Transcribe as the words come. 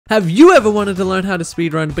Have you ever wanted to learn how to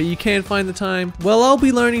speedrun but you can't find the time? Well, I'll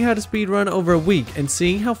be learning how to speedrun over a week and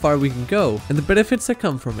seeing how far we can go and the benefits that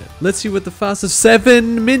come from it. Let's see what the fastest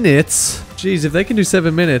 7 minutes. Jeez, if they can do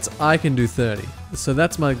 7 minutes, I can do 30. So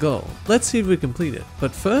that's my goal. Let's see if we complete it.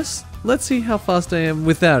 But first, let's see how fast I am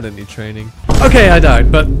without any training. Okay, I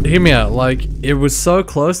died, but hear me out. Like, it was so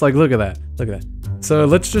close. Like, look at that. Look at that. So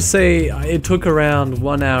let's just say it took around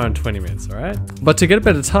 1 hour and 20 minutes, alright? But to get a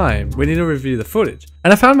better time, we need to review the footage.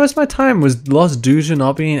 And I found most of my time was lost due to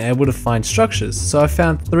not being able to find structures. So I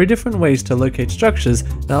found 3 different ways to locate structures,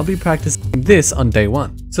 and I'll be practicing this on day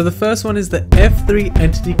 1. So the first one is the F3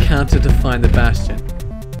 entity counter to find the bastion.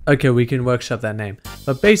 Okay, we can workshop that name.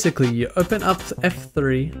 But basically, you open up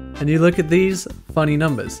F3 and you look at these funny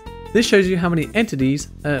numbers. This shows you how many entities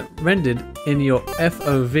are rendered in your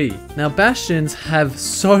FOV. Now, bastions have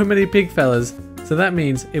so many big fellas, so that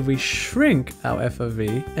means if we shrink our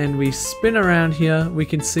FOV and we spin around here, we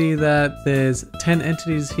can see that there's 10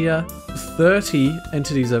 entities here, 30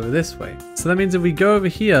 entities over this way. So that means if we go over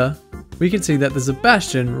here, we can see that there's a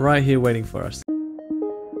bastion right here waiting for us.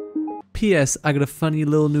 P.S. I got a funny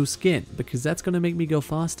little new skin because that's gonna make me go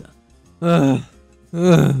faster.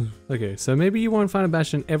 Okay, so maybe you won't find a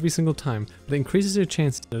bastion every single time, but it increases your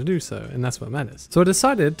chance to do so, and that's what matters. So I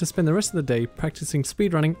decided to spend the rest of the day practicing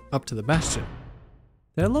speedrunning up to the bastion.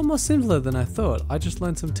 They're a lot more simpler than I thought. I just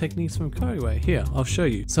learned some techniques from Koriway. Here, I'll show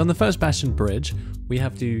you. So on the first bastion bridge, we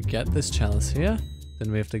have to get this chalice here,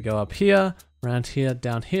 then we have to go up here, around here,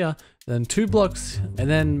 down here, then 2 blocks, and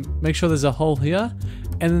then make sure there's a hole here,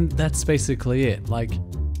 and that's basically it. Like,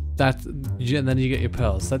 and then you get your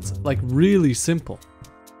pearls. That's like really simple.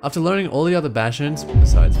 After learning all the other bastions,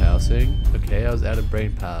 besides housing, okay, I was out of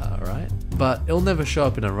brain power, alright? But it'll never show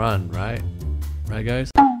up in a run, right? Right,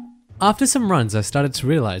 guys? After some runs, I started to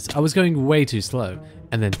realize I was going way too slow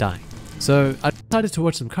and then dying. So I decided to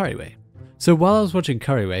watch some Koriway. So while I was watching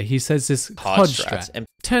Koriway, he says this COD strat, and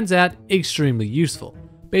turns out extremely useful.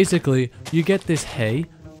 Basically, you get this hay,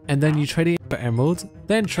 and then you trade it for emeralds,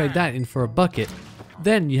 then trade that in for a bucket.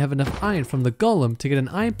 Then you have enough iron from the golem to get an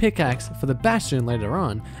iron pickaxe for the bastion later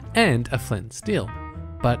on, and a flint and steel.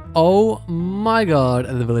 But oh my god,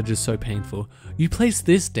 the village is so painful. You place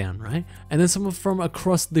this down, right? And then someone from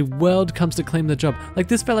across the world comes to claim the job. Like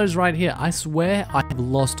this fella is right here. I swear I have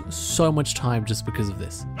lost so much time just because of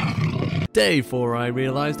this. Day 4, I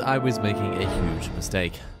realized I was making a huge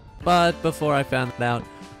mistake. But before I found that out,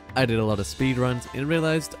 I did a lot of speedruns and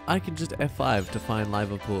realized I could just F5 to find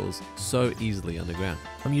lava pools so easily underground.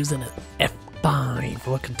 I'm using an F5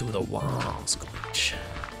 looking through the walls.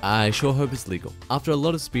 I sure hope it's legal. After a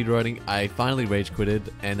lot of speedrunning, I finally rage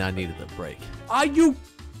quitted and I needed a break. I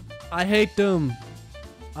hate them.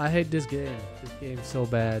 I hate this game. This game's so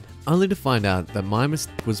bad. Only to find out that my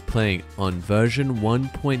mistake was playing on version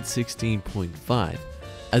 1.16.5,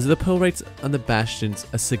 as the pearl rates on the bastions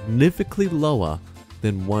are significantly lower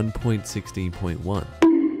than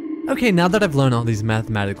 1.16.1. Okay, now that I've learned all these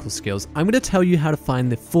mathematical skills, I'm going to tell you how to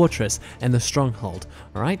find the fortress and the stronghold,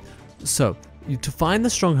 alright? So, to find the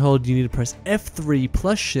stronghold, you need to press F3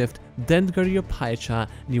 plus shift, then go to your pie chart,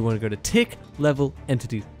 and you want to go to tick, level,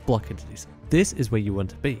 entities, block entities. This is where you want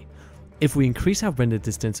to be. If we increase our render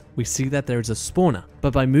distance, we see that there is a spawner.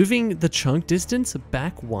 But by moving the chunk distance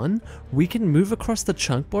back 1, we can move across the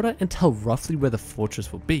chunk border and tell roughly where the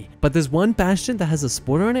fortress will be. But there's one bastion that has a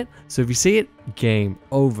spawner in it, so if you see it, game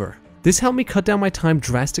over. This helped me cut down my time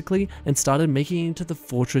drastically and started making it into the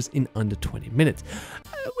fortress in under 20 minutes.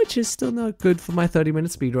 Which is still not good for my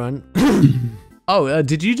 30-minute speedrun. Oh,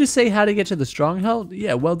 did you just say how to get to the stronghold?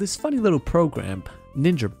 Yeah, well, this funny little program,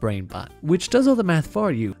 Ninja BrainBot, which does all the math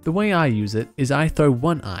for you. The way I use it is I throw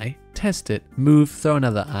one eye, test it, move, throw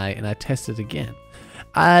another eye, and I test it again.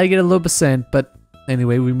 I get a low percent, but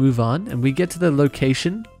anyway, we move on and we get to the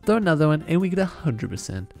location, throw another one, and we get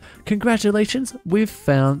 100%. Congratulations, we've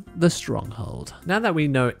found the stronghold. Now that we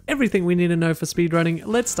know everything we need to know for speedrunning,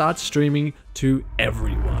 let's start streaming to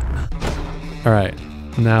everyone. Alright,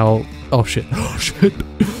 now, oh shit,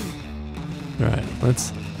 Alright,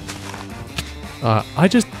 let's... I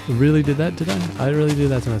just really did that, did I? I really did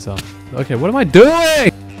that to myself. Okay, what am I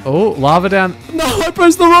doing? Oh, lava down. No, I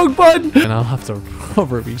pressed the wrong button. And I'll have to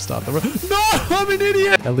restart the run. No, I'm an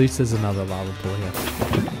idiot. At least there's another lava pool here.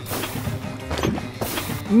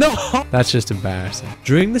 No! That's just embarrassing.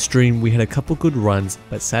 During the stream, we had a couple good runs,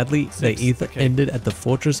 but sadly, they either ended at the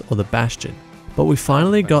fortress or the bastion. But we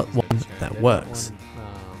finally got one that works.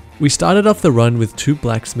 We started off the run with 2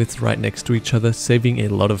 blacksmiths right next to each other, saving a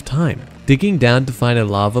lot of time. Digging down to find a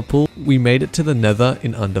lava pool, we made it to the nether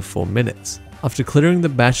in under 4 minutes. After clearing the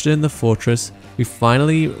bastion in the fortress, we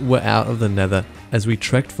finally were out of the nether as we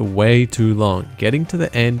trekked for way too long, getting to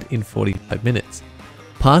the end in 45 minutes.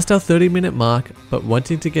 Past our 30-minute mark, but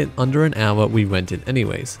wanting to get under an hour, we went in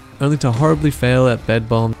anyways, only to horribly fail at bed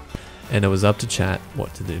bomb, and it was up to chat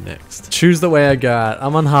what to do next. Choose the way I got.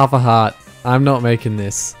 I'm on half a heart. I'm not making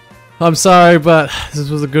this. I'm sorry, but this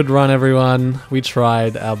was a good run, everyone. We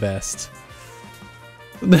tried our best.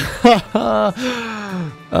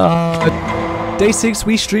 Day 6,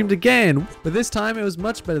 we streamed again, but this time it was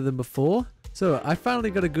much better than before. So I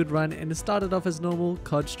finally got a good run, and it started off as normal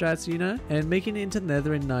COD strats, you know, and making it into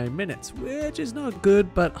Nether in 9 minutes, which is not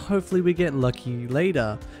good, but hopefully we get lucky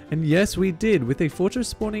later. And yes, we did, with a fortress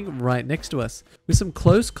spawning right next to us. With some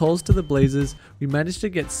close calls to the blazes, we managed to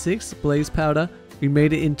get 6 blaze powder. We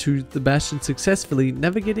made it into the bastion successfully,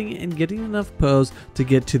 navigating and getting enough pearls to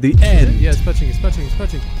get to the end. Yeah, it's punching, it's punching, it's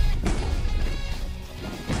punching.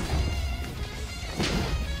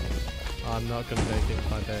 I'm not gonna make it in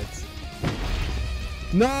 5 days.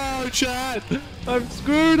 No, chat! I've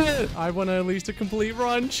screwed it! I want at least a complete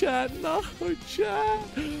run, chat. No, chat!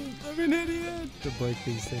 I'm an idiot! To break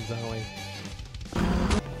these things, aren't we?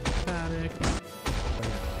 Panic.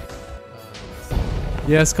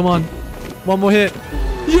 Yes, come on. One more hit.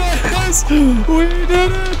 Yes! We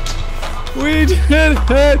did it! We did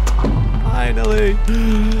it! Finally!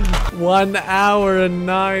 1 hour and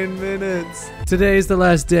 9 minutes. Today is the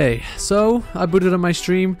last day, so I booted on my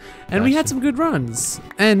stream, and we had some good runs.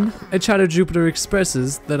 And a chat of Jupiter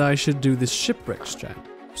expresses that I should do this shipwreck strat.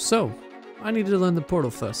 So, I needed to learn the portal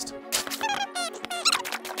first.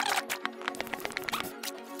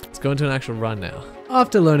 Let's go into an actual run now.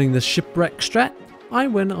 After learning the shipwreck strat, I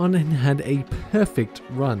went on and had a perfect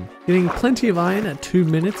run, getting plenty of iron at 2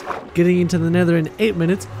 minutes, getting into the Nether in 8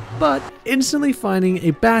 minutes, but instantly finding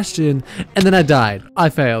a bastion, and then I died. I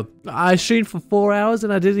failed. I streamed for 4 hours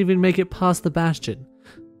and I didn't even make it past the bastion.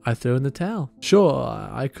 I threw in the towel. Sure,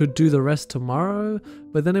 I could do the rest tomorrow,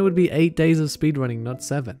 but then it would be 8 days of speedrunning, not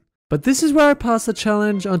 7. But this is where I pass the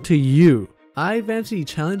challenge onto you. I eventually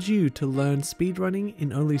challenge you to learn speedrunning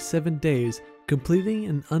in only 7 days, completing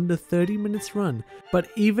an under 30 minutes run. But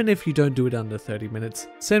even if you don't do it under 30 minutes,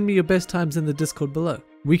 send me your best times in the Discord below.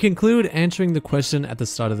 We conclude answering the question at the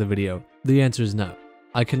start of the video. The answer is no.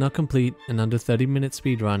 I cannot complete an under 30 minute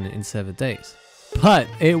speedrun in 7 days. But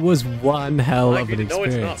it was one hell of an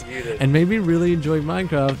experience, and made me really enjoy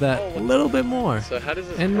Minecraft that little bit more. So how does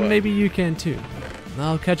this and work? Maybe you can too.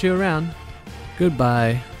 I'll catch you around.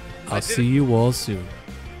 Goodbye. I'll see you all soon.